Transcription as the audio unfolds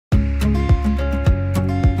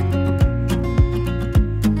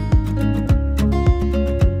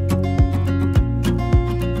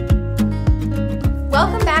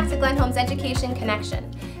Education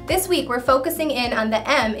Connection. This week we're focusing in on the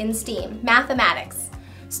M in STEAM, mathematics.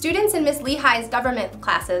 Students in Ms. Lehigh's government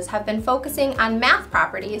classes have been focusing on math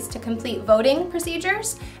properties to complete voting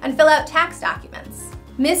procedures and fill out tax documents.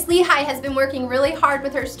 Ms. Lehigh has been working really hard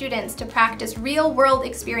with her students to practice real-world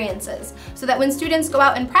experiences so that when students go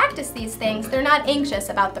out and practice these things, they're not anxious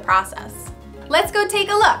about the process. Let's go take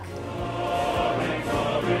a look.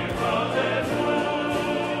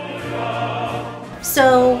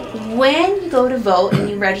 So when you go to vote and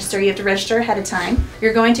you register, you have to register ahead of time.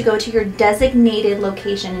 You're going to go to your designated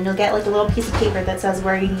location and you'll get like a little piece of paper that says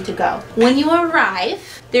where you need to go. When you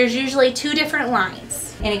arrive, there's usually two different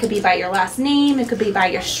lines. And it could be by your last name, it could be by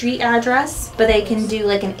your street address, but they can do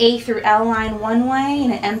like an A through L line one way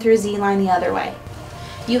and an M through Z line the other way.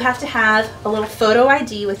 You have to have a little photo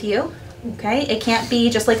ID with you, okay? It can't be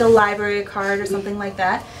just like a library card or something like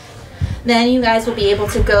that. Then you guys will be able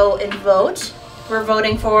to go and vote. We're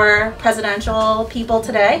voting for presidential people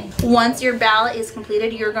today. Once your ballot is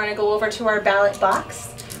completed, you're going to go over to our ballot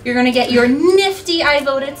box. You're going to get your nifty I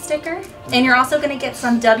voted sticker, and you're also going to get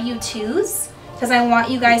some W-2s because I want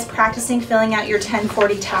you guys practicing filling out your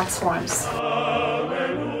 1040 tax forms.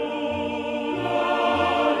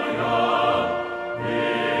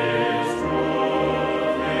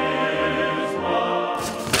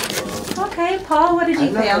 Okay, Paul, what did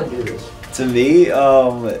you feel? To me,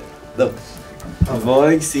 the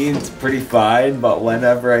voting seemed pretty fine, but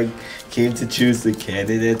whenever I came to choose the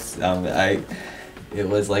candidates, it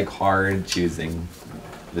was like hard choosing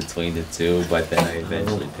between the two, but then I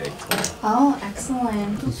eventually picked one. Oh,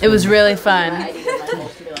 excellent. It was really fun.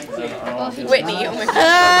 Whitney, oh my God.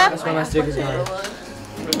 That's where my sticker's going.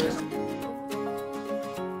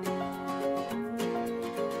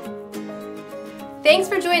 Thanks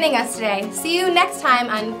for joining us today. See you next time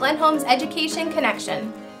on Glenholme's Education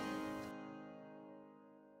Connection.